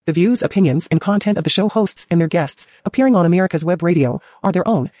The views, opinions, and content of the show hosts and their guests appearing on America's Web Radio are their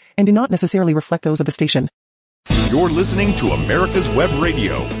own and do not necessarily reflect those of the station. You're listening to America's Web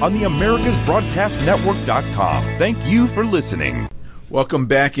Radio on the AmericasBroadcastNetwork.com. Thank you for listening. Welcome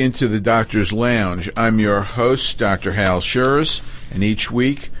back into the Doctor's Lounge. I'm your host, Dr. Hal Scherz, and each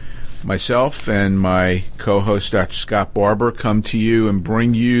week, myself and my co-host, Dr. Scott Barber, come to you and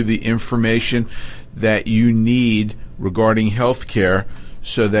bring you the information that you need regarding healthcare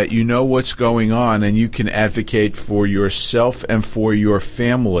so that you know what's going on and you can advocate for yourself and for your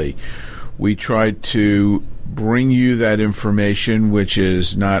family. We try to bring you that information, which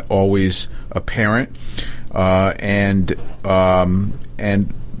is not always apparent, and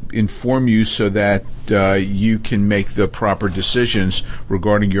inform you so that you can make the proper decisions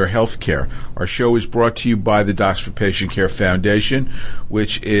regarding your health care. Our show is brought to you by the Docs for Patient Care Foundation,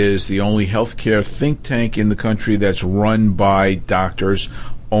 which is the only healthcare think tank in the country that's run by doctors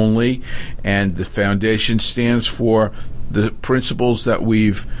only, and the foundation stands for the principles that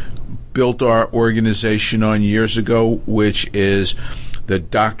we've built our organization on years ago, which is the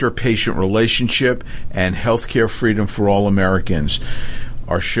doctor-patient relationship and healthcare freedom for all Americans.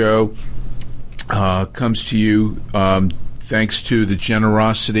 Our show comes to you thanks to the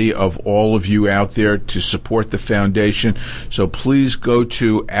generosity of all of you out there to support the foundation. So please go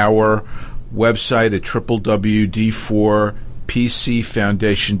to our website at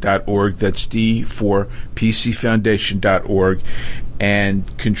www.d4pcfoundation.org. That's d4pcfoundation.org.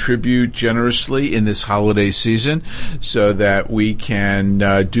 And contribute generously in this holiday season so that we can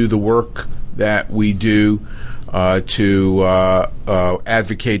do the work that we do to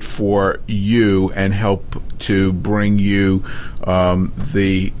advocate for you and help to bring you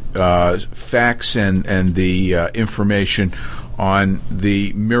the facts and the information on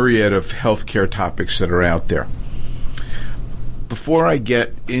the myriad of healthcare topics that are out there. Before I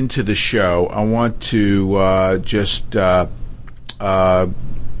get into the show, I want to just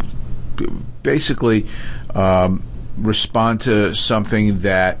basically respond to something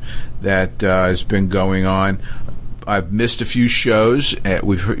that has been going on. I've missed a few shows.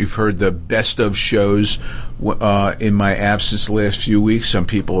 You've heard the best of shows in my absence the last few weeks. Some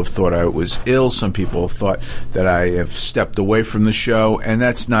people have thought I was ill. Some people have thought that I have stepped away from the show, and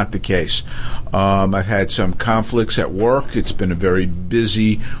that's not the case. I've had some conflicts at work. It's been a very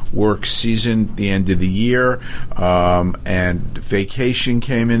busy work season, the end of the year, and vacation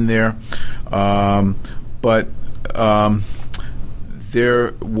came in there. But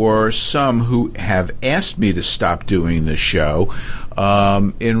there were some who have asked me to stop doing the show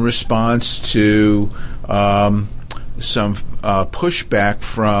in response to some pushback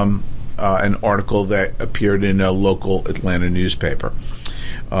from an article that appeared in a local Atlanta newspaper.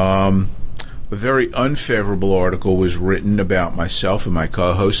 A very unfavorable article was written about myself and my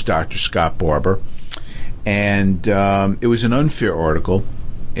co-host, Dr. Scott Barber, and it was an unfair article.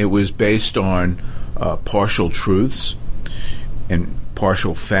 It was based on partial truths and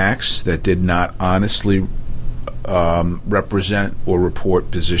partial facts that did not honestly represent or report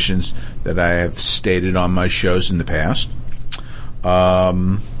positions that I have stated on my shows in the past.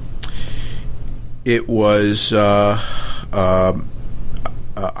 It was I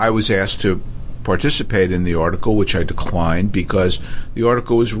was asked to participate in the article, which I declined because the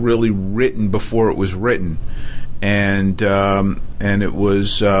article was really written before it was written, and it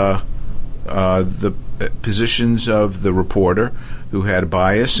was the positions of the reporter who had a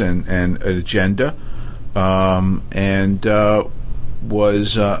bias and an agenda, and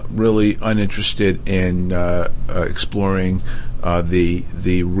was really uninterested in exploring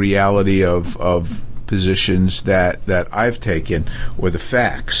the reality of positions that I've taken or the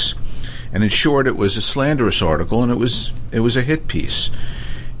facts. And in short, it was a slanderous article, and it was a hit piece,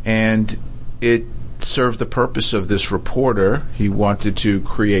 and it served the purpose of this reporter. He wanted to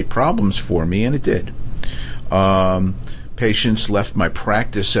create problems for me, and it did. Patients left my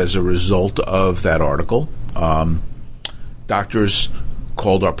practice as a result of that article. Doctors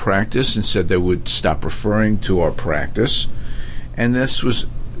called our practice and said they would stop referring to our practice, and this was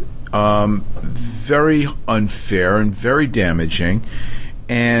very unfair and very damaging.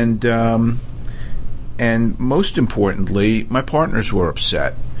 And most importantly, my partners were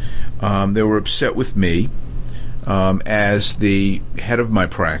upset. They were upset with me as the head of my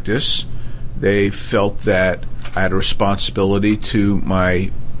practice. They felt that I had a responsibility to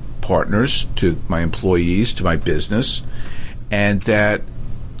my partners, to my employees, to my business, and that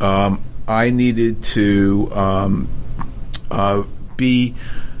I needed to be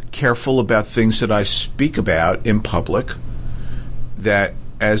careful about things that I speak about in public, that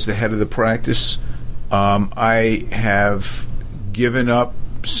as the head of the practice, I have given up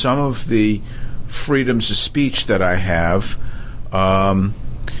some of the freedoms of speech that I have.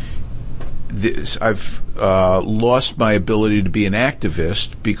 I've lost my ability to be an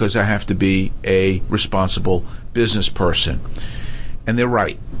activist because I have to be a responsible business person. And they're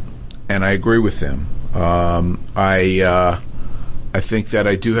right. And I agree with them. I think that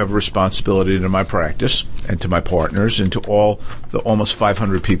I do have a responsibility to my practice and to my partners and to all the almost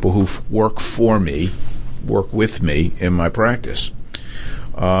 500 people who work with me in my practice.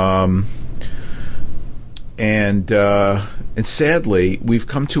 And sadly, we've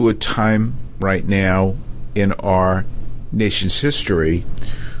come to a time right now in our nation's history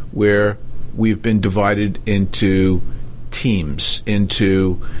where we've been divided into teams,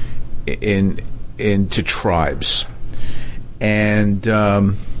 into tribes, and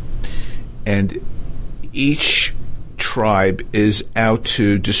each tribe is out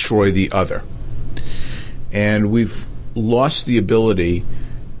to destroy the other, and we've lost the ability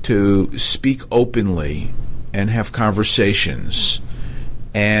to speak openly and have conversations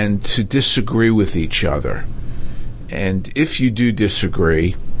and to disagree with each other. And if you do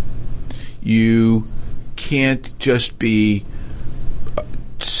disagree, you can't just be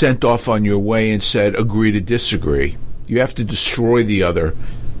sent off on your way and said, agree to disagree. You have to destroy the other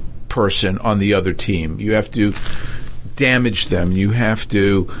person on the other team. You have to damage them. You have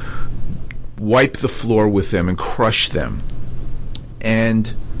to wipe the floor with them and crush them.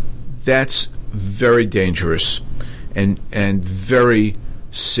 And that's very dangerous and very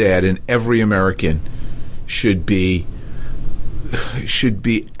sad, and every American should be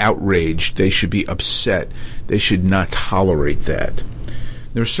outraged. They should be upset. They should not tolerate that.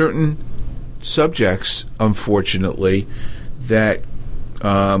 There are certain subjects, unfortunately, that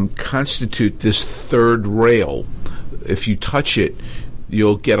constitute this third rail. If you touch it,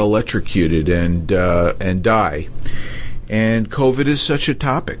 you'll get electrocuted and die. And COVID is such a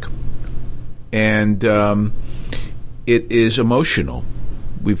topic. And it is emotional.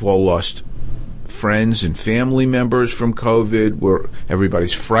 We've all lost friends and family members from COVID, where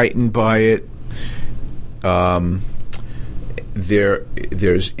everybody's frightened by it.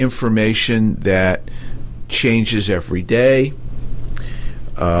 There's information that changes every day.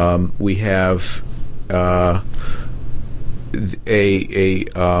 We have a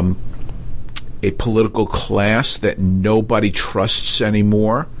political class that nobody trusts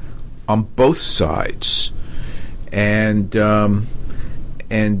anymore on both sides, and a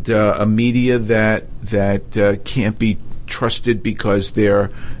media that can't be trusted because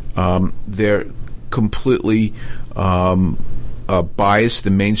they're completely biased.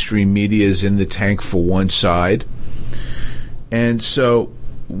 The mainstream media is in the tank for one side. And so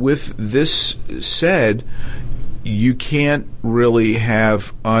with this said, you can't really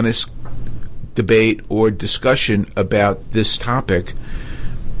have honest debate or discussion about this topic.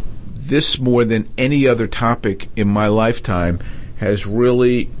 This, more than any other topic in my lifetime, has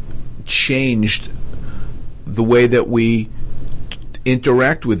really changed the way that we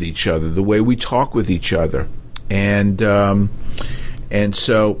interact with each other, the way we talk with each other. And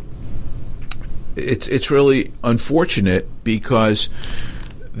so it's really unfortunate because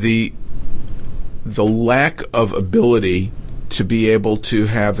the lack of ability to be able to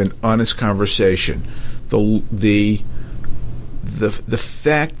have an honest conversation, the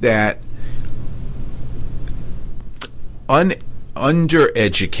fact that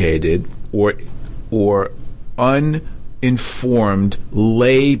undereducated or uninformed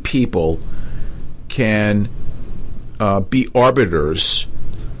lay people can be arbiters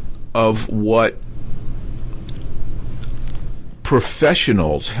of what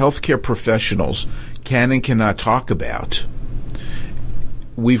professionals, healthcare professionals, can and cannot talk about.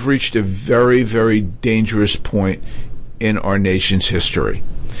 We've reached a very, very dangerous point in our nation's history.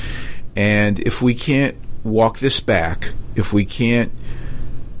 And if we can't walk this back, if we can't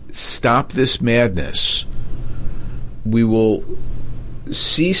stop this madness, we will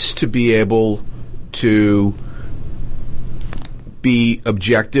cease to be able to be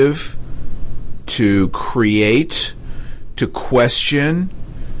objective, to create, to question,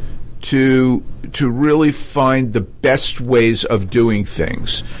 to really find the best ways of doing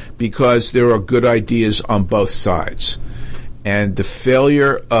things, because there are good ideas on both sides. And the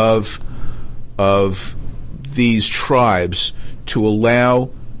failure of these tribes to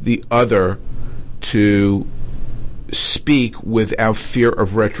allow the other to speak without fear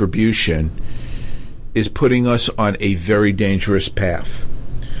of retribution is putting us on a very dangerous path.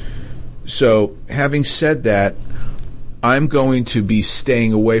 So, having said that, I'm going to be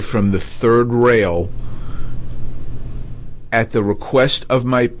staying away from the third rail at the request of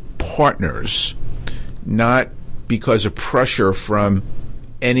my partners, not because of pressure from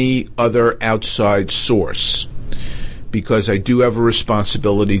any other outside source, because I do have a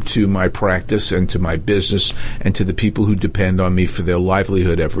responsibility to my practice and to my business and to the people who depend on me for their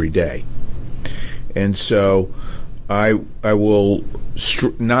livelihood every day. And so I will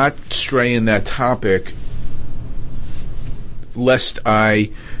not stray in that topic lest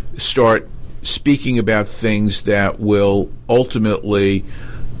I start speaking about things that will ultimately,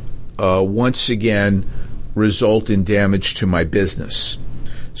 once again, result in damage to my business.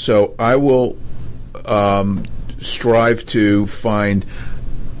 So I will strive to find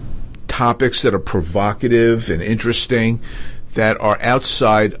topics that are provocative and interesting that are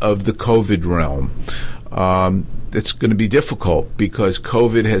outside of the COVID realm. It's going to be difficult because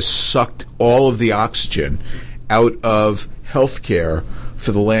COVID has sucked all of the oxygen out of healthcare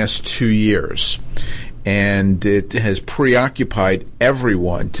for the last 2 years. And it has preoccupied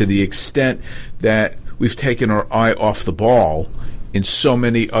everyone to the extent that we've taken our eye off the ball in so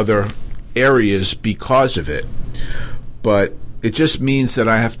many other areas because of it. But it just means that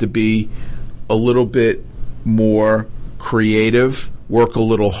I have to be a little bit more creative, work a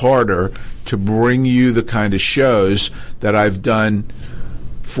little harder to bring you the kind of shows that I've done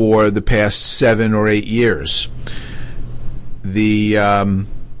for the past 7 or 8 years. There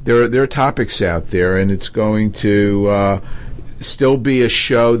are topics out there, and it's going to still be a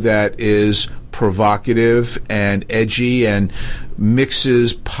show that is provocative and edgy and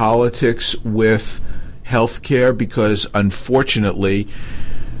mixes politics with healthcare, because unfortunately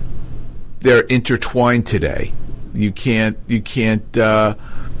they're intertwined today. You can't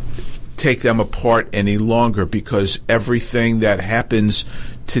take them apart any longer, because everything that happens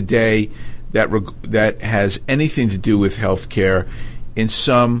today that has anything to do with healthcare in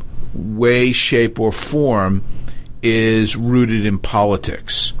some way, shape, or form is rooted in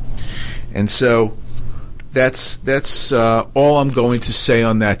politics. And so that's all I'm going to say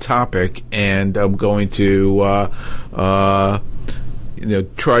on that topic, and I'm going to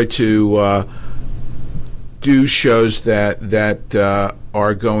try to do shows that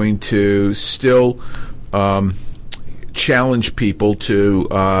are going to still challenge people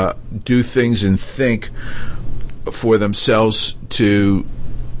to do things and think for themselves, to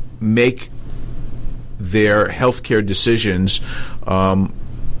make their healthcare decisions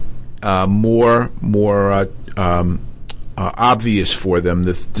more obvious for them,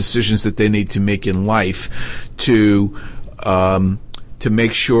 the decisions that they need to make in life to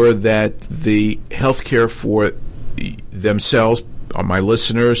make sure that the healthcare for themselves, my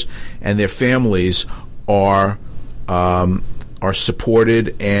listeners, and their families are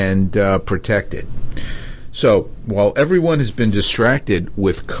supported and protected. So while everyone has been distracted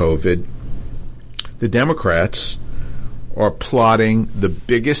with COVID, the Democrats are plotting the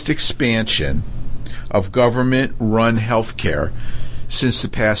biggest expansion of government-run health care since the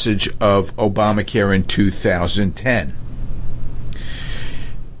passage of Obamacare in 2010.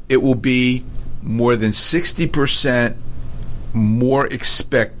 It will be more than 60% more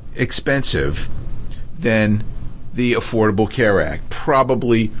expensive than the Affordable Care Act,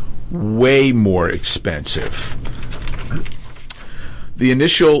 probably way more expensive. The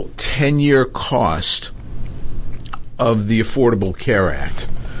initial 10-year cost of the Affordable Care Act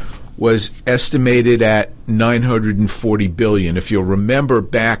was estimated at $940 billion. If you'll remember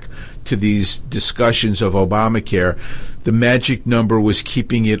back to these discussions of Obamacare, the magic number was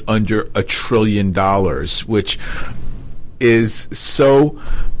keeping it under $1 trillion, which is so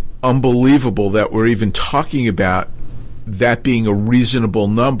unbelievable that we're even talking about that being a reasonable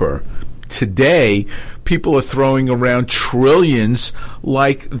number. Today, people are throwing around trillions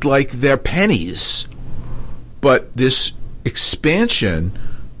like they're pennies. But this expansion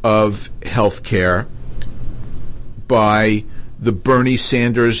of healthcare by the Bernie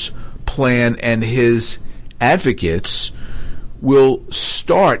Sanders plan and his advocates will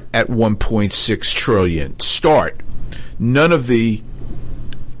start at $1.6 trillion. Start. None of the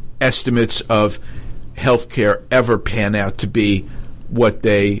estimates of healthcare ever pan out to be what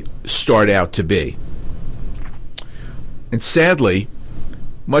they start out to be. And sadly,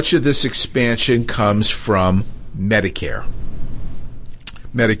 much of this expansion comes from Medicare.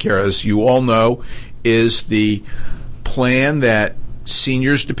 Medicare, as you all know, is the plan that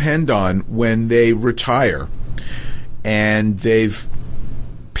seniors depend on when they retire. And they've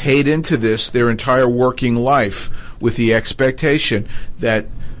paid into this their entire working life with the expectation that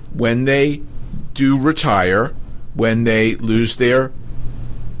when they do retire, when they lose their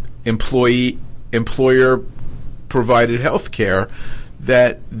employer-provided health care,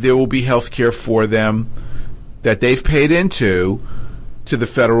 that there will be health care for them that they've paid into to the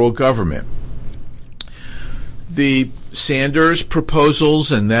federal government. The Sanders'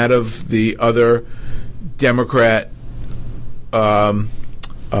 proposals and that of the other Democrat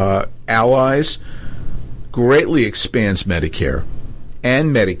allies greatly expands Medicare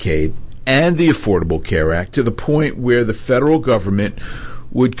and Medicaid and the Affordable Care Act to the point where the federal government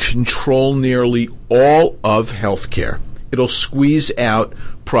would control nearly all of health care. It'll squeeze out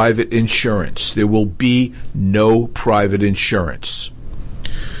private insurance. There will be no private insurance.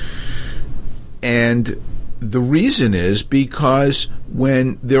 And the reason is because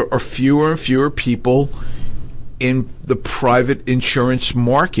when there are fewer and fewer people in the private insurance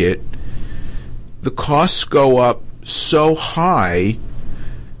market, the costs go up so high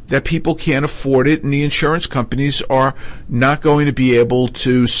that people can't afford it, and the insurance companies are not going to be able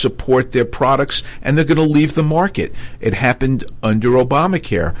to support their products, and they're going to leave the market. It happened under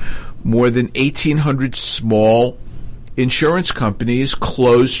Obamacare. More than 1,800 small insurance companies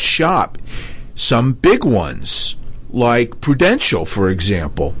closed shop. Some big ones, like Prudential, for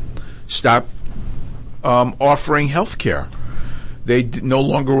example, stopped offering health care. They no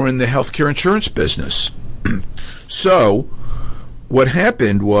longer were in the healthcare insurance business. So what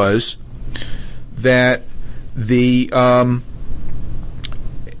happened was that when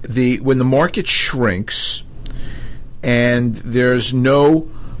the market shrinks and there's no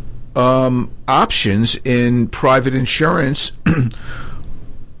options in private insurance,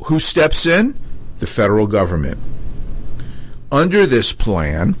 who steps in? The federal government. Under this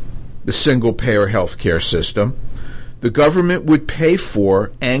plan, the single-payer health care system, the government would pay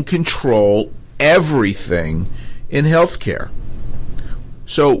for and control everything in health care.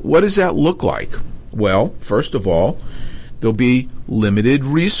 So what does that look like? Well, first of all, there'll be limited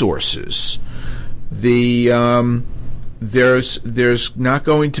resources. There's not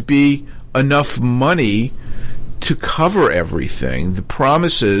going to be enough money to cover everything. The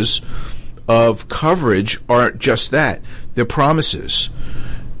promises of coverage are just that. They're promises.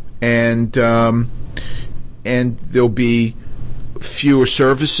 And there'll be fewer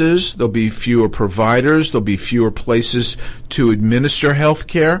services, there'll be fewer providers, there'll be fewer places to administer health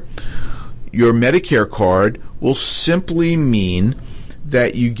care. Your Medicare card will simply mean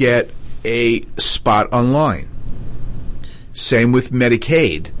that you get a spot online. Same with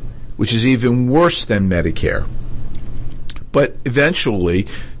Medicaid, which is even worse than Medicare. But eventually,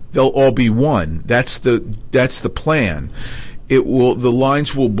 they'll all be one. That's the plan. The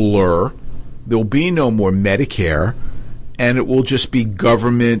lines will blur. There'll be no more Medicare, and it will just be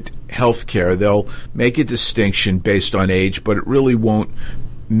government health care. They'll make a distinction based on age, but it really won't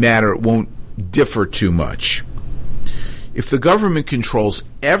matter. It won't differ too much. If the government controls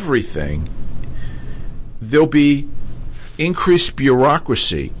everything, there'll be increased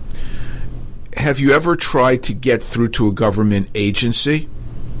bureaucracy. Have you ever tried to get through to a government agency?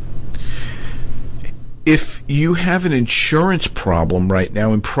 If you have an insurance problem right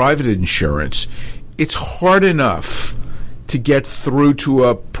now in private insurance, it's hard enough to get through to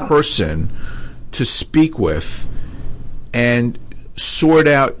a person to speak with and sort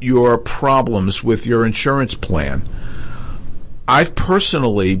out your problems with your insurance plan. I've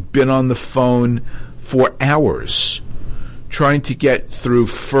personally been on the phone for hours trying to get through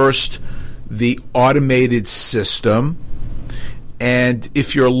first the automated system, and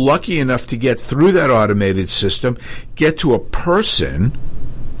if you're lucky enough to get through that automated system, get to a person,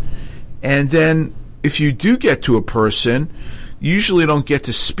 and then if you do get to a person, you usually don't get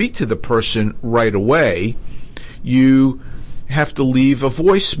to speak to the person right away. You have to leave a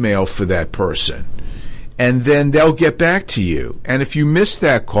voicemail for that person, and then they'll get back to you. And if you miss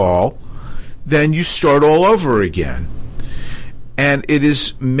that call, then you start all over again. And it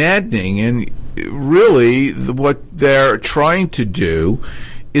is maddening, and really what they're trying to do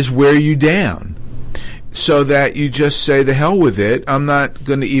is wear you down so that you just say, the hell with it, I'm not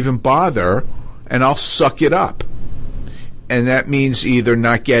going to even bother, and I'll suck it up. And that means either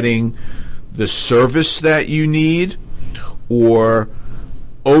not getting the service that you need or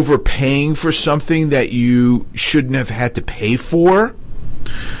overpaying for something that you shouldn't have had to pay for.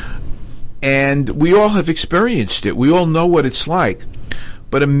 And we all have experienced it. We all know what it's like.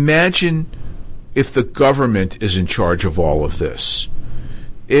 But imagine if the government is in charge of all of this.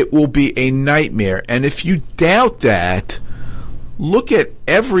 It will be a nightmare. And if you doubt that, look at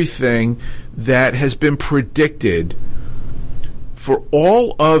everything that has been predicted for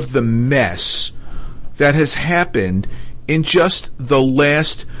all of the mess that has happened in just the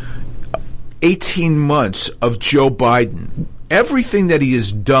last 18 months of Joe Biden. Everything that he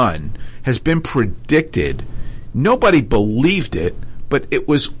has done has been predicted. Nobody believed it, but it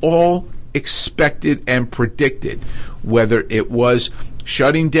was all expected and predicted. Whether it was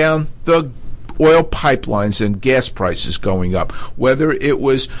shutting down the oil pipelines and gas prices going up, whether it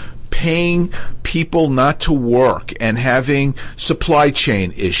was paying people not to work and having supply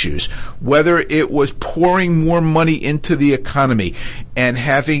chain issues, whether it was pouring more money into the economy and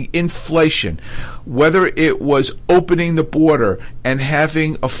having inflation, whether it was opening the border and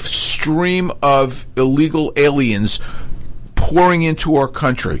having a stream of illegal aliens pouring into our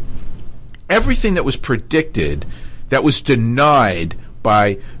country. Everything that was predicted, that was denied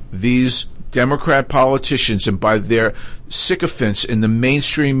by these Democrat politicians and by their sycophants in the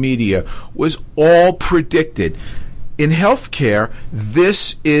mainstream media, was all predicted. In healthcare,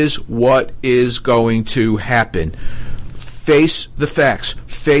 this is what is going to happen. Face the facts.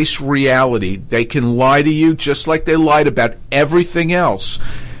 Face reality. They can lie to you just like they lied about everything else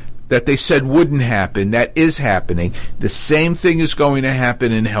that they said wouldn't happen. That is happening. The same thing is going to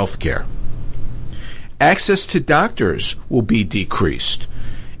happen in healthcare. Access to doctors will be decreased.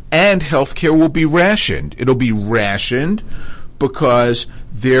 And healthcare will be rationed. It'll be rationed because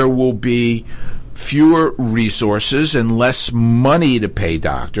there will be fewer resources and less money to pay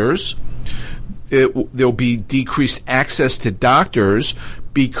doctors. There'll be decreased access to doctors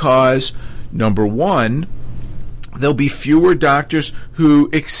because, number one, there'll be fewer doctors who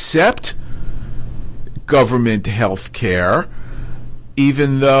accept government health care,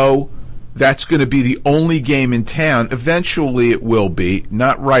 even though that's going to be the only game in town. Eventually it will be,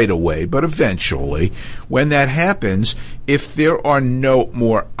 not right away, but eventually. When that happens, if there are no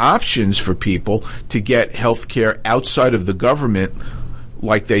more options for people to get health care outside of the government,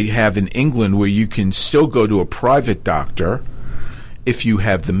 like they have in England, where you can still go to a private doctor if you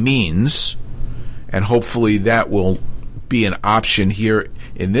have the means, and hopefully that will be an option here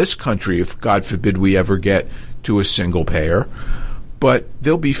in this country if, God forbid, we ever get to a single payer. But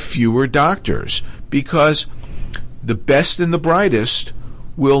there'll be fewer doctors because the best and the brightest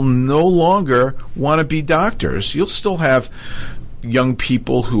will no longer want to be doctors. You'll still have young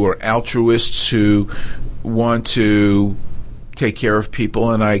people who are altruists who want to take care of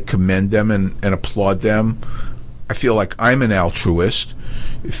people, and I commend them and applaud them. I feel like I'm an altruist.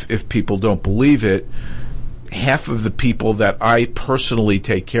 If people don't believe it, half of the people that I personally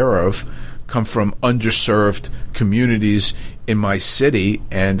take care of come from underserved communities in my city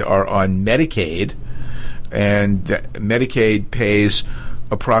and are on Medicaid, and Medicaid pays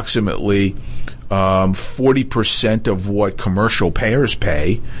approximately 40% of what commercial payers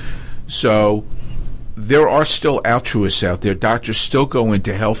pay. So there are still altruists out there. Doctors still go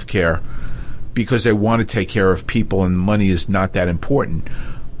into healthcare because they want to take care of people and money is not that important.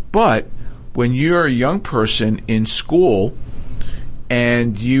 But when you're a young person in school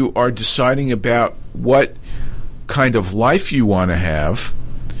and you are deciding about what kind of life you want to have,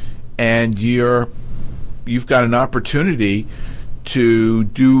 and you've got an opportunity to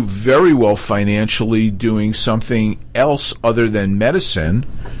do very well financially doing something else other than medicine,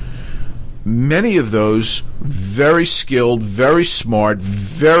 many of those very skilled, very smart,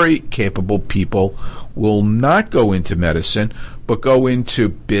 very capable people will not go into medicine, but go into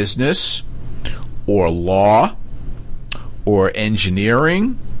business or law or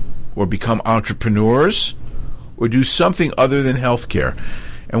engineering or become entrepreneurs or do something other than healthcare.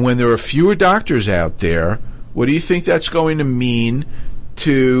 And when there are fewer doctors out there, what do you think that's going to mean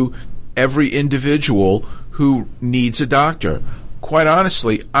to every individual who needs a doctor? Quite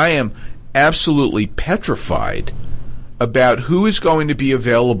honestly, I am absolutely petrified about who is going to be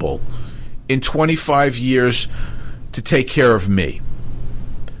available in 25 years to take care of me,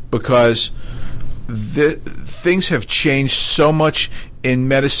 because things have changed so much in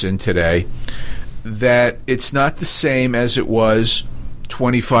medicine today that it's not the same as it was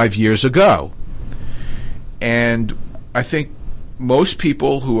 25 years ago. And I think most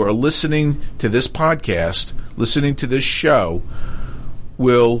people who are listening to this podcast, listening to this show,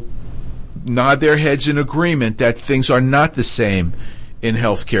 will nod their heads in agreement that things are not the same in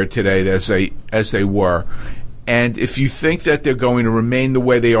healthcare today as they were. And if you think that they're going to remain the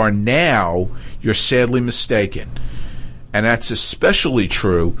way they are now, you're sadly mistaken. And that's especially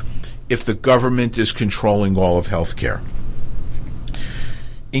true if the government is controlling all of healthcare.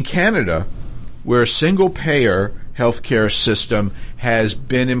 In Canada, where a single-payer healthcare system has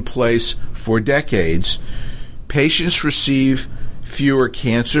been in place for decades, patients receive fewer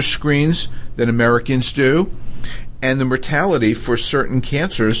cancer screens than Americans do, and the mortality for certain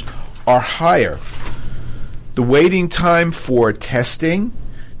cancers are higher. The waiting time for testing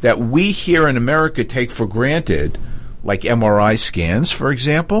that we here in America take for granted, like MRI scans, for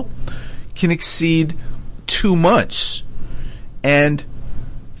example, can exceed 2 months. And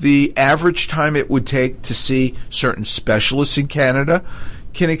the average time it would take to see certain specialists in Canada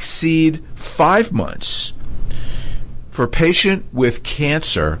can exceed 5 months. For a patient with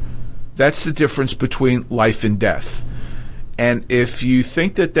cancer, that's the difference between life and death. And if you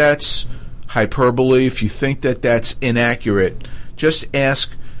think that that's hyperbole, if you think that that's inaccurate, just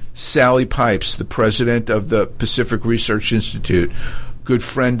ask Sally Pipes, the president of the Pacific Research Institute, good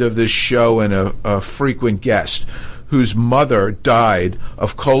friend of this show and a frequent guest, whose mother died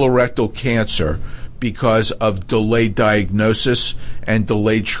of colorectal cancer because of delayed diagnosis and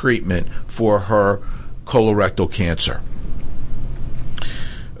delayed treatment for her colorectal cancer.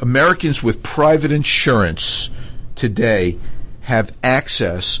 Americans with private insurance today have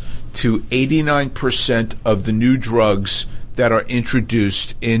access to 89% of the new drugs that are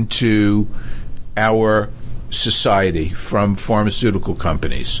introduced into our society from pharmaceutical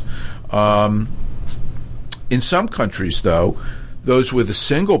companies. In some countries, though, those with a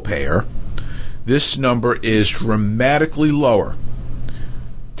single payer, this number is dramatically lower.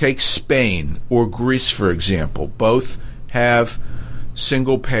 Take Spain or Greece, for example. Both have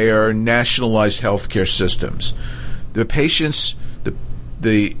single-payer, nationalized healthcare systems. The patients,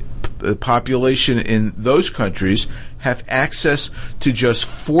 the population in those countries have access to just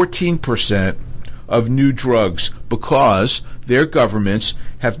 14% of new drugs because their governments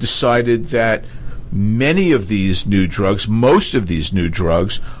have decided that many of these new drugs, most of these new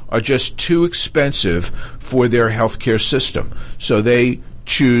drugs, are just too expensive for their healthcare system. So they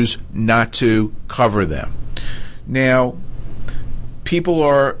choose not to cover them. Now, people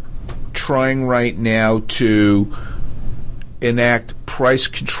are trying right now to enact price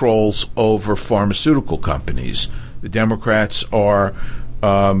controls over pharmaceutical companies. The Democrats are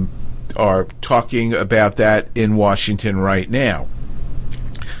talking about that in Washington right now.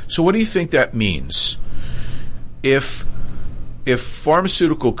 So what do you think that means? If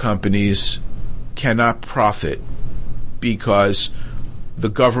pharmaceutical companies cannot profit because the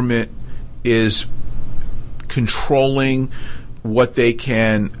government is controlling what they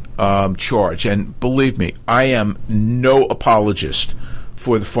can charge, and believe me, I am no apologist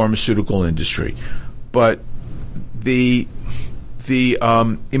for the pharmaceutical industry, but the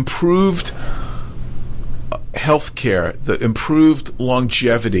improved healthcare, the improved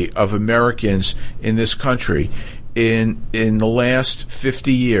longevity of Americans in this country in the last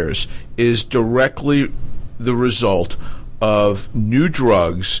 50 years is directly the result of new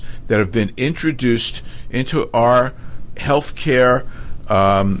drugs that have been introduced into our healthcare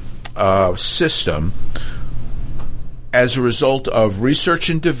system as a result of research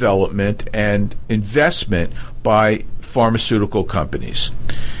and development and investment by pharmaceutical companies.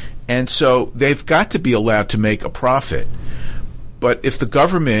 And so they've got to be allowed to make a profit. But if the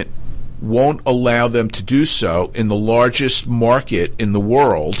government won't allow them to do so in the largest market in the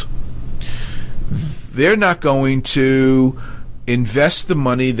world, they're not going to invest the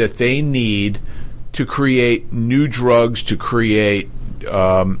money that they need to create new drugs, to create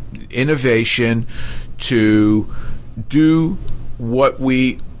innovation, to do what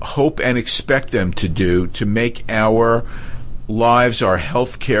we hope and expect them to do to make our lives, our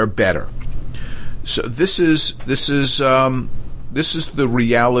health care better. So this is the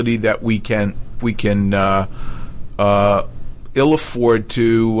reality that we can ill afford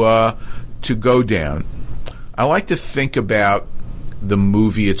to go down. I like to think about the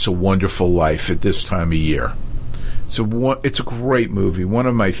movie It's a Wonderful Life at this time of year. It's a great movie, one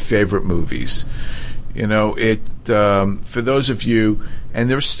of my favorite movies. You know, for those of you, and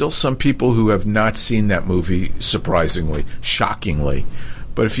there's still some people who have not seen that movie, surprisingly, shockingly.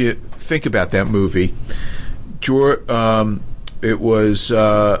 But if you think about that movie, it was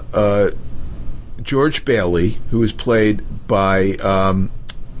George Bailey, who was played by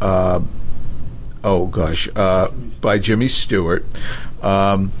by Jimmy Stewart.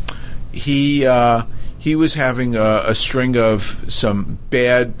 He was having a string of some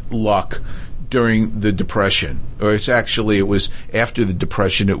bad luck during the Depression, or it was after the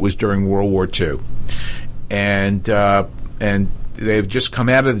Depression. It was during World War II, and they've just come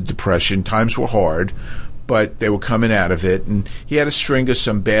out of the Depression. Times were hard, but they were coming out of it, and he had a string of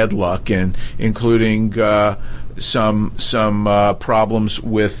some bad luck, and including some problems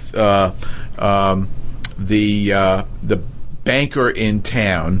with the banker in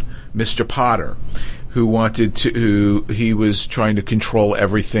town, Mr. Potter, who he was trying to control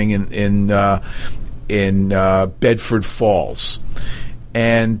everything in Bedford Falls,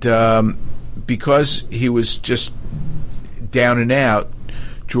 and because he was just down and out,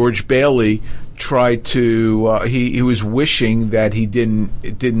 George Bailey tried to he was wishing that it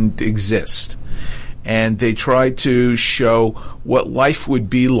didn't exist, and they tried to show what life would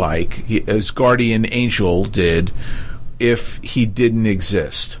be like, as Guardian Angel did, if he didn't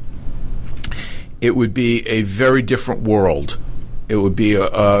exist. It would be a very different world. It would be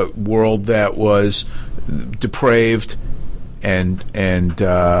a world that was depraved and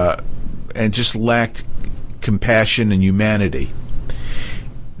just lacked compassion and humanity.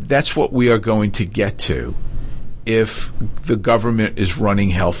 That's what we are going to get to if the government is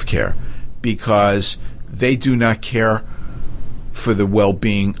running healthcare, because they do not care for the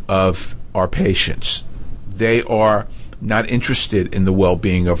well-being of our patients. They are not interested in the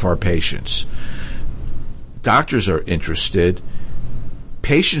well-being of our patients. Doctors are interested.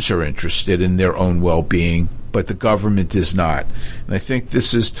 Patients are interested in their own well-being, but the government is not. And I think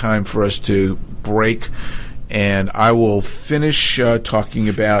this is time for us to break, and I will finish talking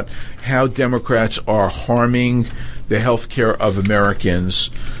about how Democrats are harming the health care of Americans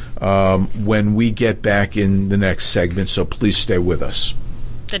when we get back in the next segment, so please stay with us.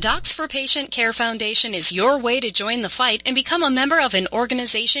 The Docs for Patient Care Foundation is your way to join the fight and become a member of an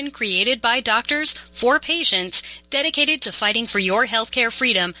organization created by doctors for patients dedicated to fighting for your healthcare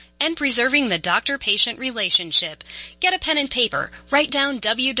freedom and preserving the doctor-patient relationship. Get a pen and paper. Write down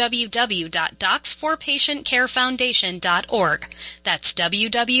www.docsforpatientcarefoundation.org. That's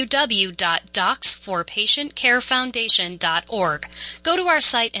www.docsforpatientcarefoundation.org. Go to our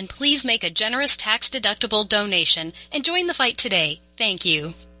site and please make a generous tax-deductible donation and join the fight today. Thank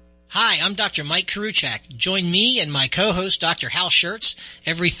you. Hi, I'm Dr. Mike Karuchak. Join me and my co-host, Dr. Hal Scherz,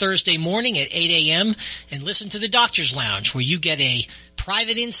 every Thursday morning at 8 a.m. and listen to the Doctor's Lounge, where you get a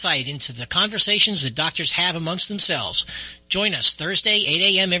private insight into the conversations that doctors have amongst themselves. Join us Thursday,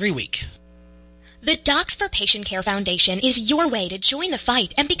 8 a.m. every week. The Docs for Patient Care Foundation is your way to join the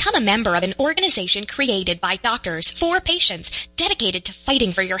fight and become a member of an organization created by doctors for patients dedicated to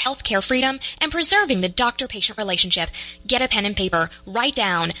fighting for your healthcare freedom and preserving the doctor-patient relationship. Get a pen and paper. Write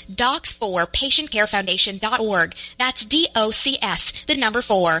down docsforpatientcarefoundation.org. That's DOCS, the number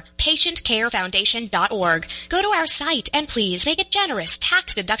 4, patientcarefoundation.org. Go to our site and please make a generous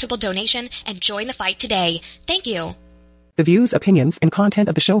tax-deductible donation and join the fight today. Thank you. The views, opinions, and content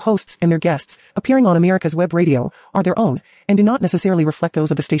of the show hosts and their guests appearing on America's Web Radio are their own and do not necessarily reflect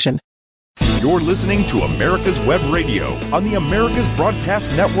those of the station. You're listening to America's Web Radio on the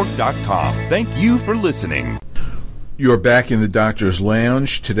AmericasBroadcastNetwork.com. Thank you for listening. You're back in the Doctor's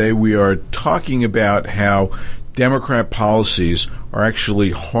Lounge. Today we are talking about how Democrat policies are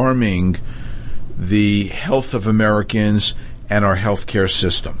actually harming the health of Americans and our healthcare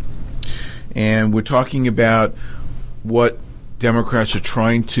system. And we're talking about what Democrats are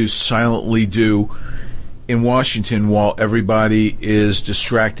trying to silently do in Washington while everybody is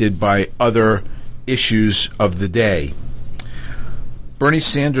distracted by other issues of the day. Bernie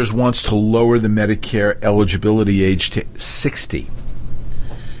Sanders wants to lower the Medicare eligibility age to 60.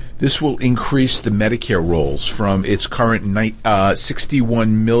 This will increase the Medicare rolls from its current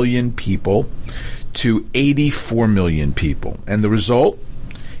 61 million people to 84 million people. And the result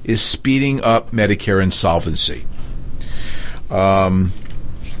is speeding up Medicare insolvency.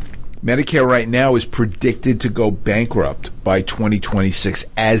 Medicare right now is predicted to go bankrupt by 2026,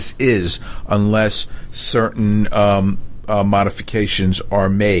 as is, unless certain modifications are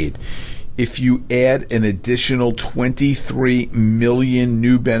made. If you add an additional 23 million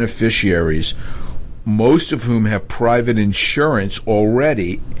new beneficiaries, most of whom have private insurance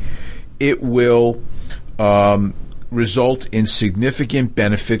already, it will result in significant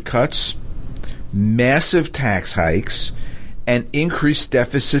benefit cuts, massive tax hikes, and increased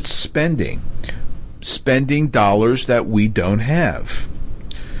deficit spending dollars that we don't have.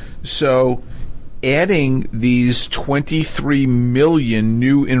 So adding these 23 million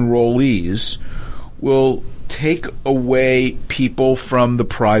new enrollees will take away people from the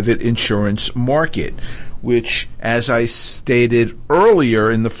private insurance market, which, as I stated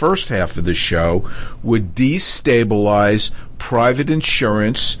earlier in the first half of the show, would destabilize private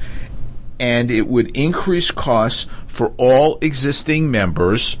insurance, and it would increase costs for all existing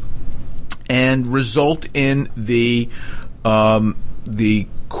members and result in the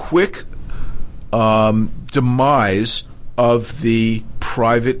quick demise of the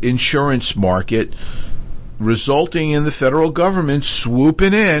private insurance market, resulting in the federal government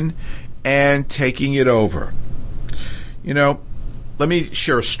swooping in and taking it over. You know, let me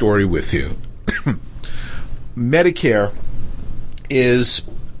share a story with you. Medicare is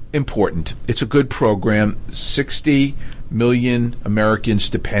important. It's a good program. 60 million Americans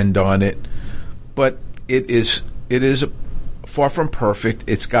depend on it, but it is far from perfect.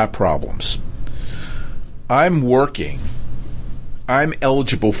 It's got problems. I'm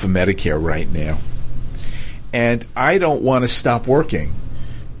eligible for Medicare right now, and I don't want to stop working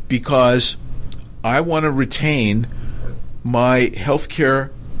because I want to retain my healthcare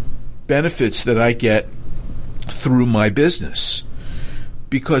benefits that I get through my business,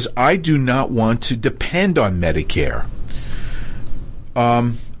 because I do not want to depend on Medicare.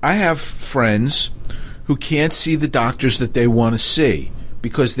 I have friends who can't see the doctors that they want to see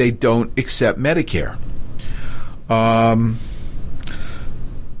because they don't accept Medicare.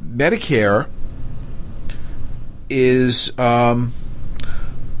 Medicare is a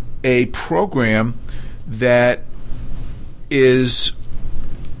program that is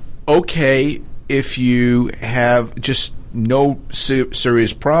okay if you have just no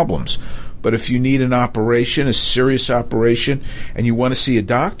serious problems. But if you need an operation, a serious operation, and you want to see a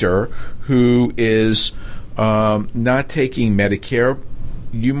doctor who is not taking Medicare,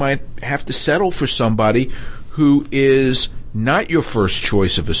 you might have to settle for somebody who is not your first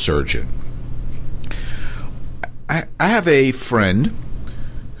choice of a surgeon. I have a friend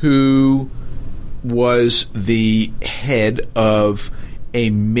who was the head of a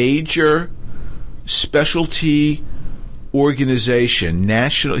major specialty organization,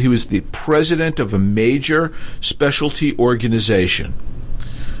 national. He was the president of a major specialty organization,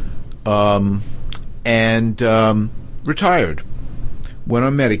 and retired, went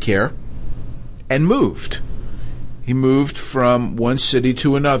on Medicare, and moved. He moved from one city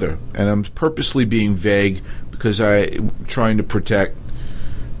to another, and I'm purposely being vague because I'm trying to protect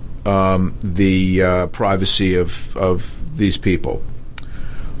the privacy of these people.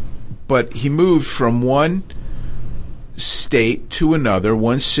 But he moved from one state to another,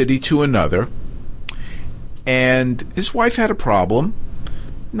 one city to another, and his wife had a problem,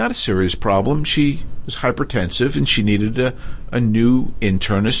 not a serious problem. She was hypertensive, and she needed a new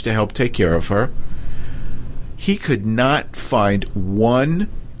internist to help take care of her. He could not find one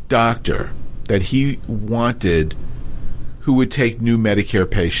doctor that he wanted who would take new Medicare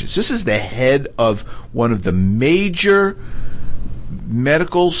patients. This is the head of one of the major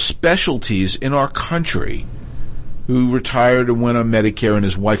medical specialties in our country, who retired and went on Medicare, and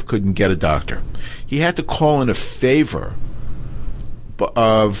his wife couldn't get a doctor. He had to call in a favor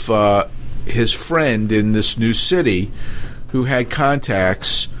of his friend in this new city who had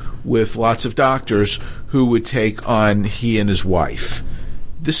contacts with lots of doctors who would take on he and his wife.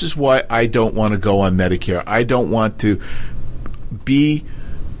 This is why I don't want to go on Medicare. I don't want to be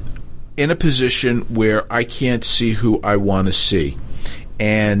in a position where I can't see who I want to see.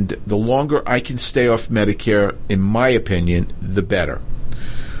 And the longer I can stay off Medicare, in my opinion, the better.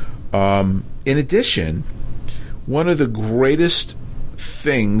 In addition, one of the greatest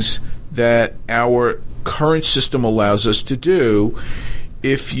things that our current system allows us to do,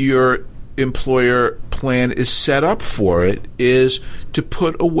 if your employer plan is set up for it, is to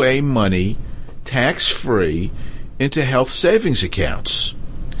put away money tax-free into health savings accounts.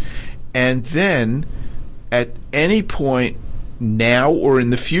 And then at any point now or in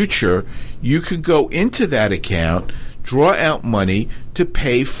the future, you can go into that account, draw out money to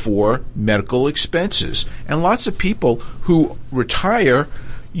pay for medical expenses. And lots of people who retire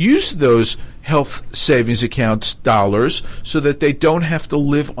use those health savings accounts dollars so that they don't have to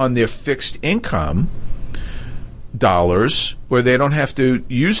live on their fixed income dollars, or they don't have to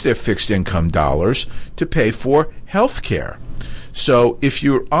use their fixed income dollars to pay for health care. So if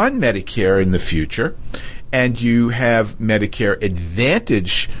you're on Medicare in the future and you have Medicare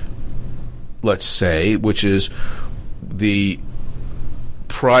Advantage, let's say, which is the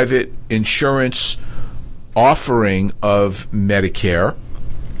private insurance offering of Medicare,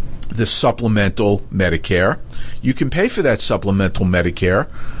 the supplemental Medicare, you can pay for that supplemental Medicare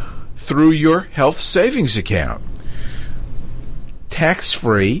through your health savings account,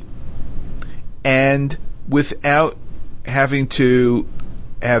 tax-free, and without having to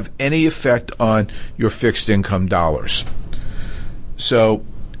have any effect on your fixed income dollars. So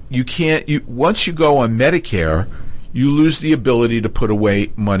you can't, once you go on Medicare, you lose the ability to put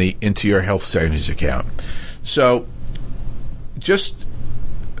away money into your health savings account. So just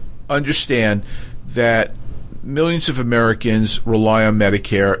understand that millions of Americans rely on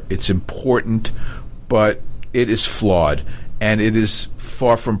Medicare. It's important, but it is flawed, and it is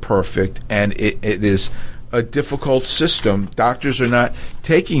far from perfect, and it is a difficult system. Doctors are not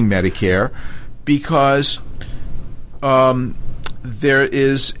taking Medicare because there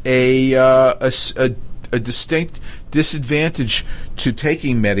is a distinct disadvantage to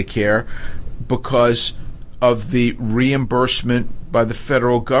taking Medicare because of the reimbursement by the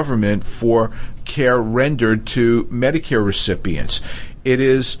federal government for care rendered to Medicare recipients. It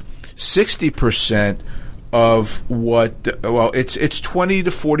is 60% of what, well, it's 20 to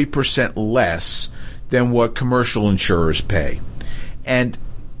 40% less than what commercial insurers pay. And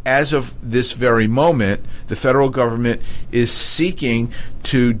as of this very moment, the federal government is seeking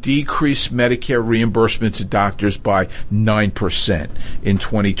to decrease Medicare reimbursement to doctors by 9% in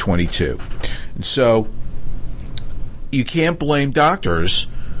 2022. And so you can't blame doctors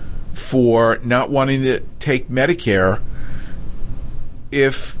for not wanting to take Medicare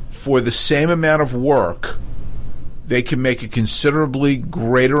if for the same amount of work they can make a considerably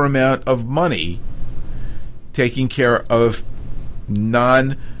greater amount of money taking care of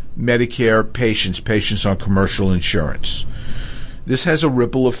non-Medicare patients on commercial insurance. This has a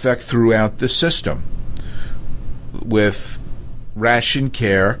ripple effect throughout the system with ration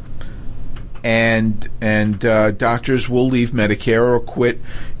care, and doctors will leave Medicare or quit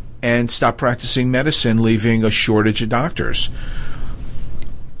and stop practicing medicine, leaving a shortage of doctors.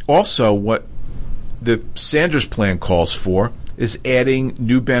 Also, what the Sanders plan calls for is adding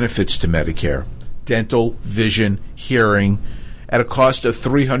new benefits to Medicare: dental, vision, hearing, at a cost of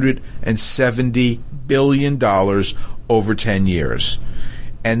 $370 billion over 10 years.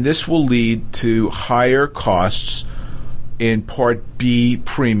 And this will lead to higher costs in Part B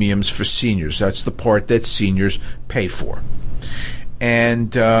premiums for seniors. That's the part that seniors pay for.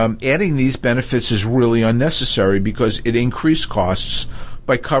 And adding these benefits is really unnecessary because it increased costs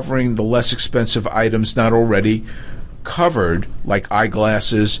by covering the less expensive items not already covered, like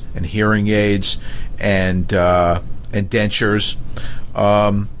eyeglasses and hearing aids and dentures,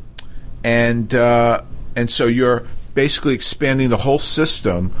 and so you're basically expanding the whole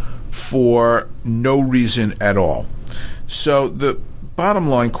system for no reason at all. So the bottom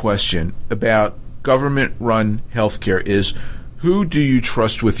line question about government-run healthcare is, who do you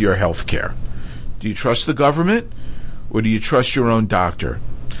trust with your healthcare? Do you trust the government, or do you trust your own doctor?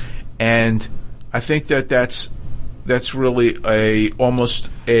 And I think that's really almost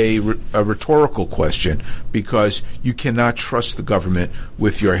a rhetorical question, because you cannot trust the government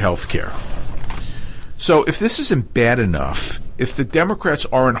with your health care. So if this isn't bad enough, if the Democrats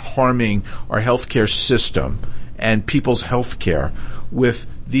aren't harming our health care system and people's health care with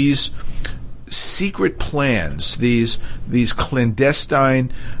these secret plans, these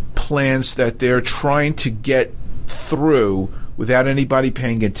clandestine plans that they're trying to get through without anybody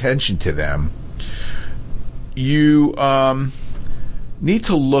paying attention to them, you need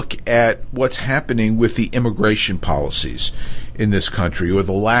to look at what's happening with the immigration policies in this country, or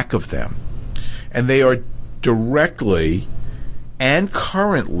the lack of them. And they are directly and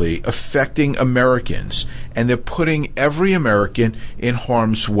currently affecting Americans, and they're putting every American in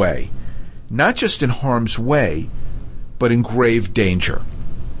harm's way. Not just in harm's way, but in grave danger.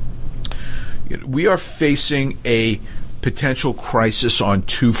 We are facing a potential crisis on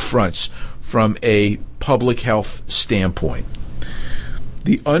two fronts from a public health standpoint.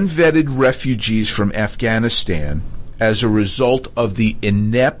 The unvetted refugees from Afghanistan, as a result of the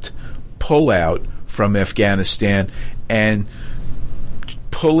inept pullout from Afghanistan and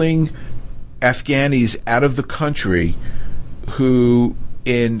pulling Afghanis out of the country who,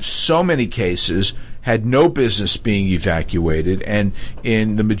 in so many cases, had no business being evacuated, and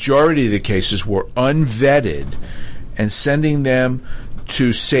in the majority of the cases were unvetted, and sending them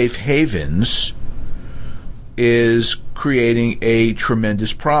to safe havens is creating a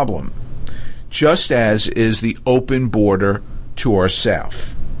tremendous problem, just as is the open border to our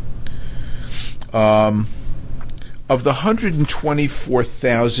south. Of the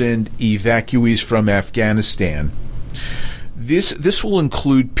 124,000 evacuees from Afghanistan, this will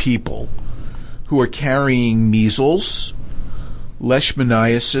include people who are carrying measles,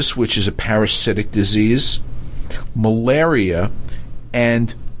 leishmaniasis, which is a parasitic disease, malaria,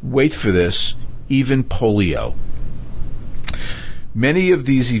 and, wait for this, even polio. Many of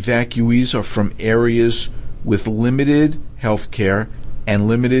these evacuees are from areas with limited health care and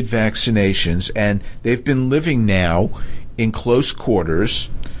limited vaccinations, and they've been living now in close quarters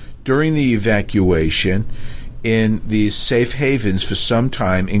during the evacuation in these safe havens for some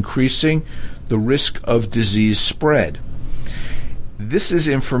time, increasing the risk of disease spread. This is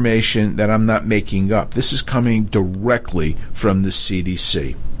information that I'm not making up. This is coming directly from the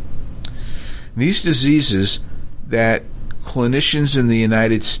CDC. These diseases that clinicians in the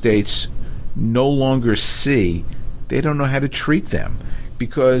United States no longer see, they don't know how to treat them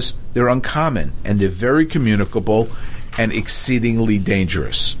because they're uncommon and they're very communicable and exceedingly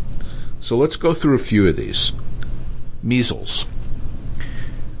dangerous. So let's go through a few of these. Measles.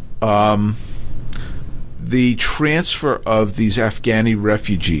 The transfer of these Afghani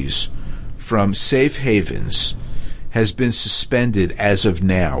refugees from safe havens has been suspended as of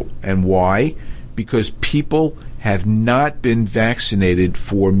now. And why? Because people have not been vaccinated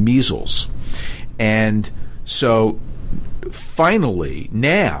for measles. And so finally,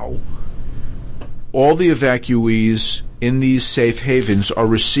 now, all the evacuees in these safe havens are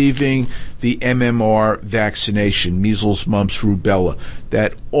receiving the MMR vaccination, measles, mumps, rubella,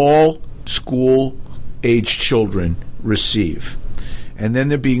 that all school-aged children receive. And then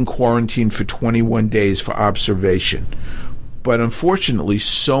they're being quarantined for 21 days for observation. But unfortunately,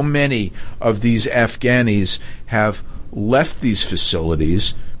 so many of these Afghanis have left these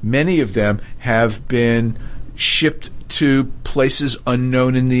facilities. Many of them have been shipped to places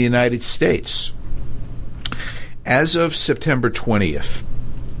unknown in the United States. As of September 20th,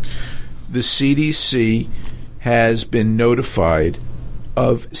 the CDC has been notified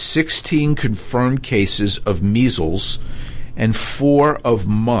of 16 confirmed cases of measles and 4 of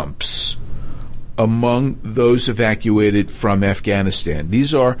mumps among those evacuated from Afghanistan.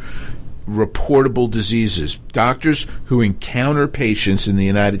 These are reportable diseases. Doctors who encounter patients in the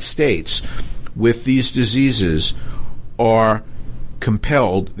United States with these diseases are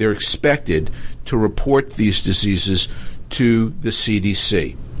compelled, they're expected to report these diseases to the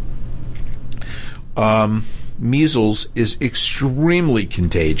CDC. Measles is extremely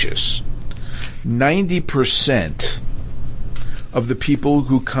contagious. 90% of the people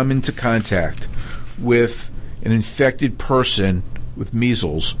who come into contact with an infected person with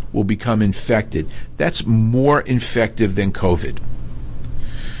measles will become infected. That's more infective than COVID.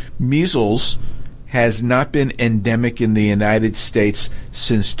 Measles has not been endemic in the United States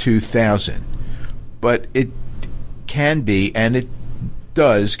since 2000, but it can be, and it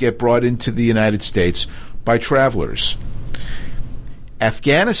does, get brought into the United States by travelers.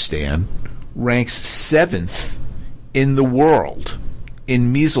 Afghanistan ranks 7th in the world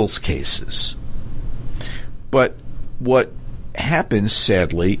in measles cases. But what happens,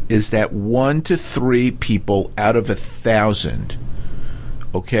 sadly, is that 1 to 3 people out of 1,000,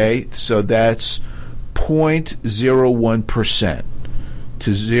 okay, so that's 0.01%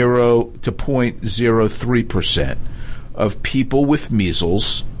 to 0.03% of people with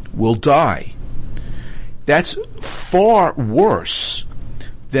measles will die. That's far worse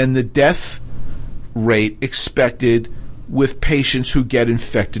than the death rate expected with patients who get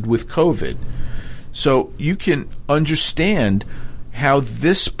infected with COVID. So you can understand how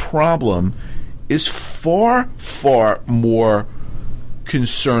this problem is far, far more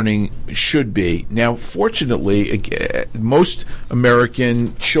concerning, should be. Now, fortunately, most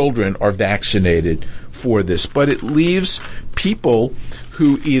American children are vaccinated for this, but it leaves people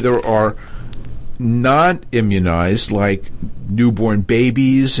who either are not immunized, like newborn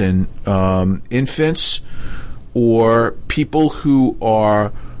babies and infants, or people who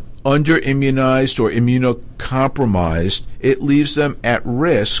are under-immunized or immunocompromised. It leaves them at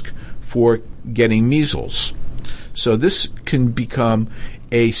risk for getting measles. So this can become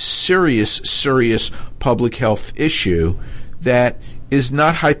a serious public health issue that is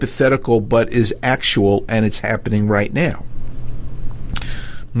not hypothetical but is actual, and it's happening right now.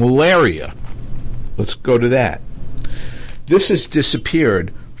 Malaria. Let's go to that. This has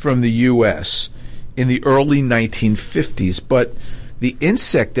disappeared from the U.S. in the early 1950s, but the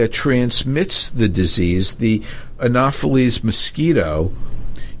insect that transmits the disease, the Anopheles mosquito,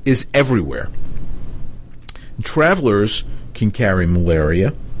 is everywhere. Travelers can carry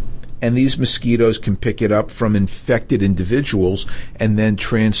malaria, and these mosquitoes can pick it up from infected individuals and then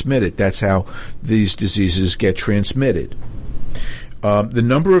transmit it. That's how these diseases get transmitted. The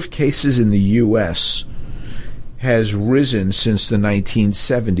number of cases in the U.S. has risen since the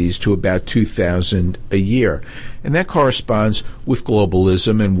 1970s to about 2,000 a year, and that corresponds with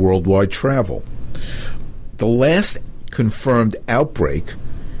globalism and worldwide travel. The last confirmed outbreak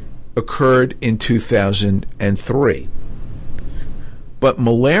occurred in 2003. But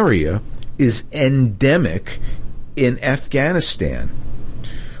malaria is endemic in Afghanistan,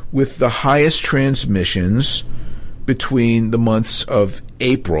 with the highest transmissions between the months of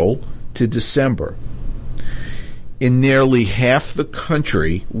April to December. In nearly half the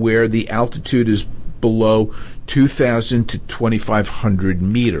country, where the altitude is below 2,000 to 2,500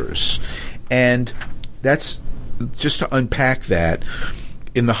 meters. And that's, just to unpack that,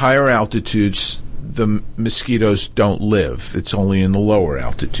 in the higher altitudes, the mosquitoes don't live. It's only in the lower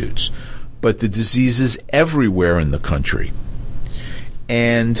altitudes. But the disease is everywhere in the country.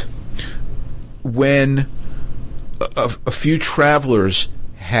 And when a few travelers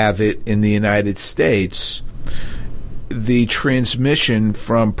have it in the United States, the transmission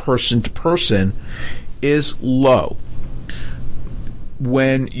from person to person is low.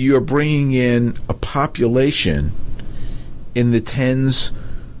 When you're bringing in a population in the tens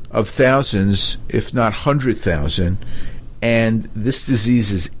of thousands, if not 100,000, and this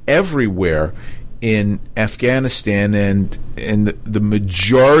disease is everywhere in Afghanistan, and the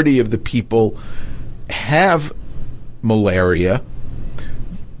majority of the people have malaria.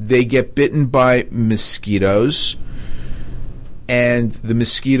 They get bitten by mosquitoes, and the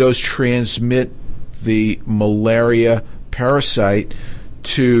mosquitoes transmit the malaria parasite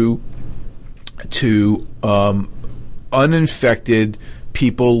to uninfected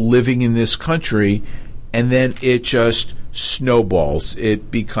people living in this country, and then it just snowballs. It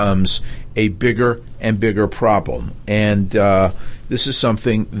becomes a bigger and bigger problem. And this is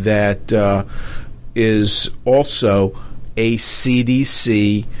something that is also a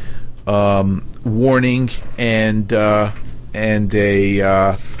CDC warning and a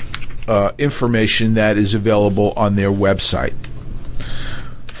information that is available on their website.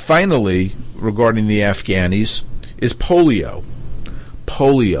 Finally, regarding the Afghanis, is polio.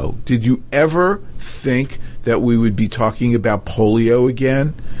 Polio. Did you ever think that we would be talking about polio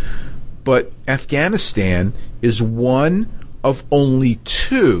again? But Afghanistan is one of only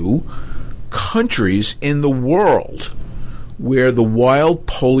 2 countries in the world where the wild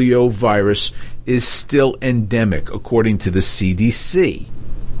polio virus is still endemic, according to the CDC.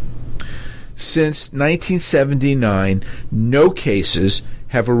 Since 1979, no cases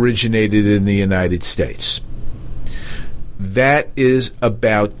have originated in the United States. That is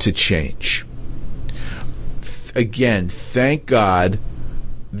about to change. Again, thank God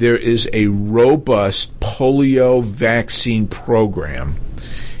there is a robust polio vaccine program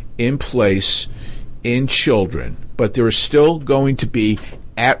in place in children, but there are still going to be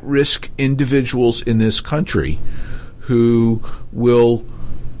at-risk individuals in this country who will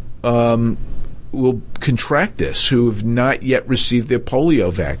contract this, who have not yet received their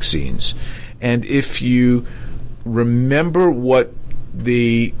polio vaccines. And if you remember what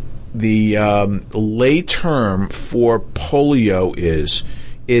the lay term for polio is,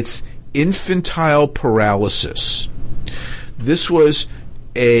 it's infantile paralysis. This was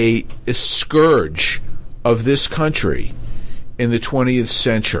a scourge of this country in the 20th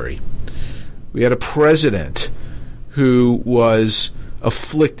century. We had a president who was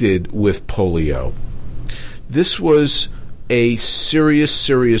afflicted with polio. This was a serious,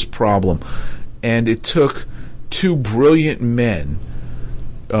 serious problem, and it took 2 brilliant men,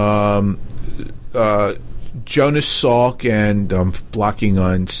 Jonas Salk, and I'm blocking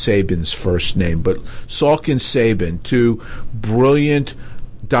on Sabin's first name, but Salk and Sabin, 2 brilliant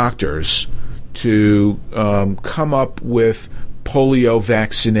doctors, to come up with polio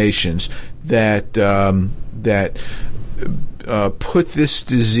vaccinations that put this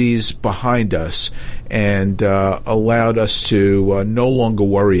disease behind us and allowed us to no longer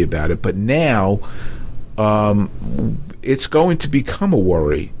worry about it. But now it's going to become a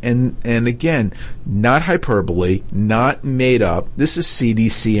worry. And again, not hyperbole, not made up. This is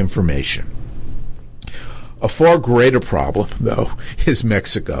CDC information. A far greater problem, though, is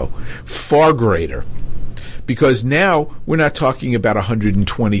Mexico. Far greater. Because now we're not talking about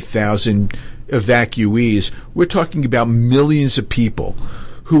 120,000 evacuees. We're talking about millions of people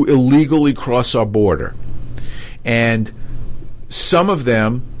who illegally cross our border. And some of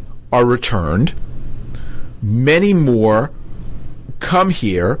them are returned. Many more come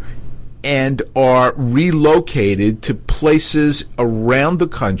here and are relocated to places around the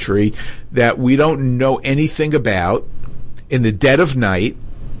country that we don't know anything about in the dead of night.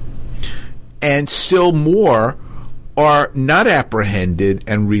 And still more are not apprehended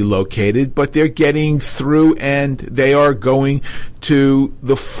and relocated, but they're getting through and they are going to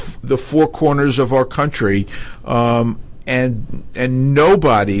the 4 corners of our country, and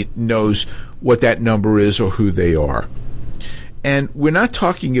nobody knows what that number is or who they are. And we're not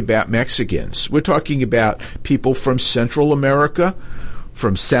talking about Mexicans. We're talking about people from Central America,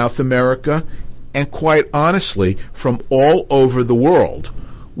 from South America, and quite honestly, from all over the world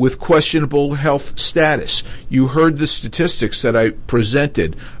with questionable health status. You heard the statistics that I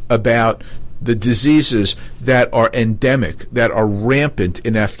presented about the diseases that are endemic, that are rampant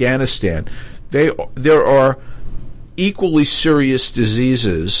in Afghanistan. There are equally serious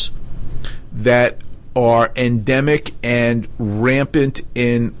diseases that are endemic and rampant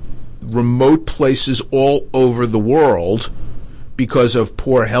in remote places all over the world because of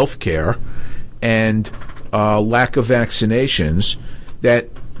poor health care and lack of vaccinations, that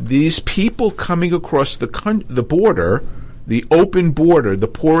these people coming across the border, the open border, the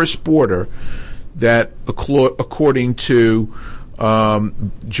porous border, that according to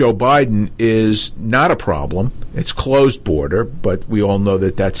Joe Biden is not a problem. It's closed border, but we all know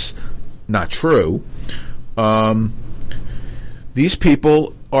that that's not true. These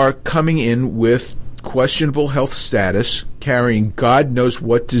people are coming in with questionable health status, carrying God knows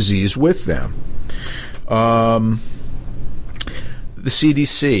what disease with them. The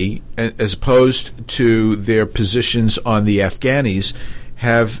CDC, as opposed to their positions on the Afghanis,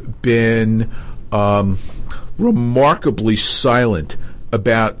 have been remarkably silent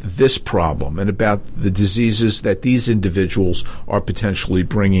about this problem and about the diseases that these individuals are potentially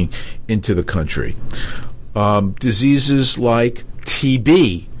bringing into the country. Diseases like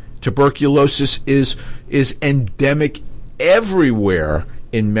TB, tuberculosis is endemic everywhere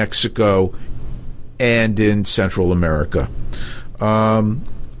in Mexico and in Central America.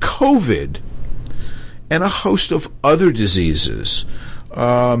 COVID and a host of other diseases.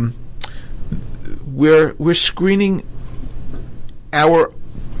 We're screening our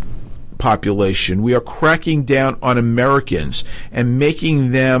population. We are cracking down on Americans and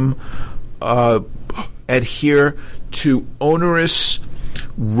making them adhere to onerous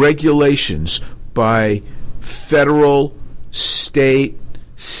regulations by federal, state,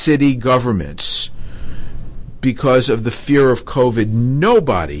 city governments because of the fear of COVID.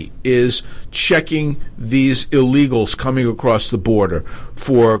 Nobody is checking these illegals coming across the border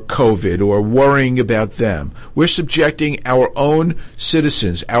for COVID or worrying about them. We're subjecting our own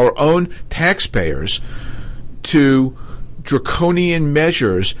citizens, our own taxpayers, to draconian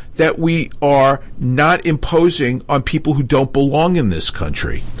measures that we are not imposing on people who don't belong in this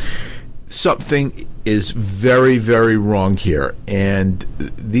country. Something is very, very wrong here. And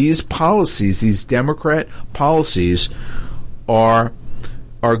these policies, these Democrat policies, are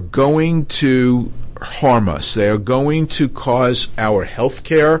going to harm us. They are going to cause our health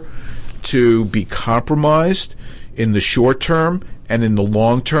care to be compromised in the short term and in the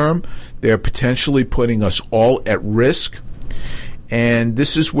long term. They are potentially putting us all at risk. And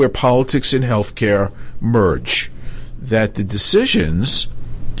this is where politics and healthcare merge. That the decisions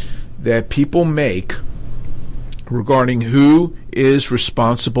that people make regarding who is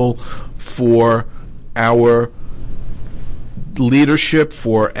responsible for our leadership,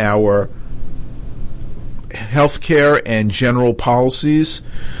 for our healthcare and general policies,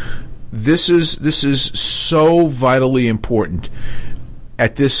 this is so vitally important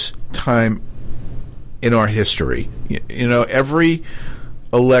at this time in our history. You know, every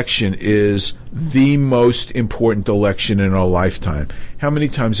election is the most important election in our lifetime. How many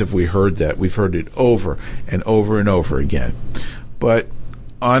times have we heard that? We've heard it over and over and over again. But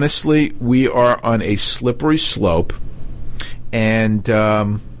honestly, we are on a slippery slope, and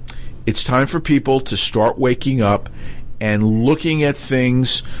it's time for people to start waking up and looking at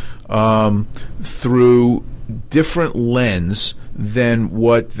things through different lens than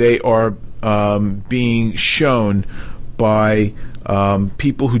what they are being shown by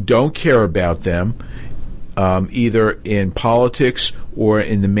people who don't care about them, either in politics or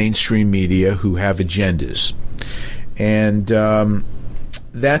in the mainstream media, who have agendas. And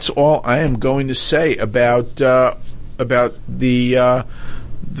that's all I am going to say about the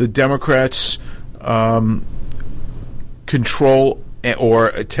Democrats' control or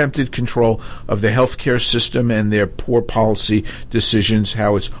attempted control of the healthcare system and their poor policy decisions,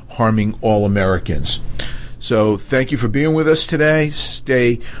 how it's harming all Americans. So thank you for being with us today.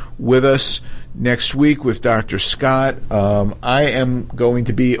 Stay with us next week with Dr. Scott. I am going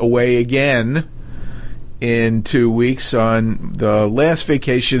to be away again in 2 weeks on the last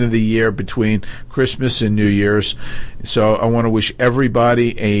vacation of the year between Christmas and New Year's. So I want to wish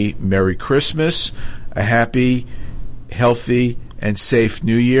everybody a Merry Christmas, a happy, healthy, and safe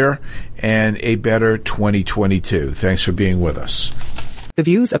New Year, and a better 2022. Thanks for being with us. The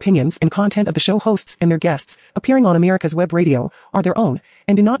views, opinions, and content of the show hosts and their guests appearing on America's Web Radio are their own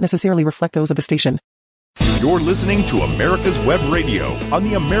and do not necessarily reflect those of the station. You're listening to America's Web Radio on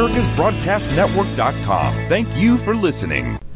the AmericasBroadcastNetwork.com. Thank you for listening.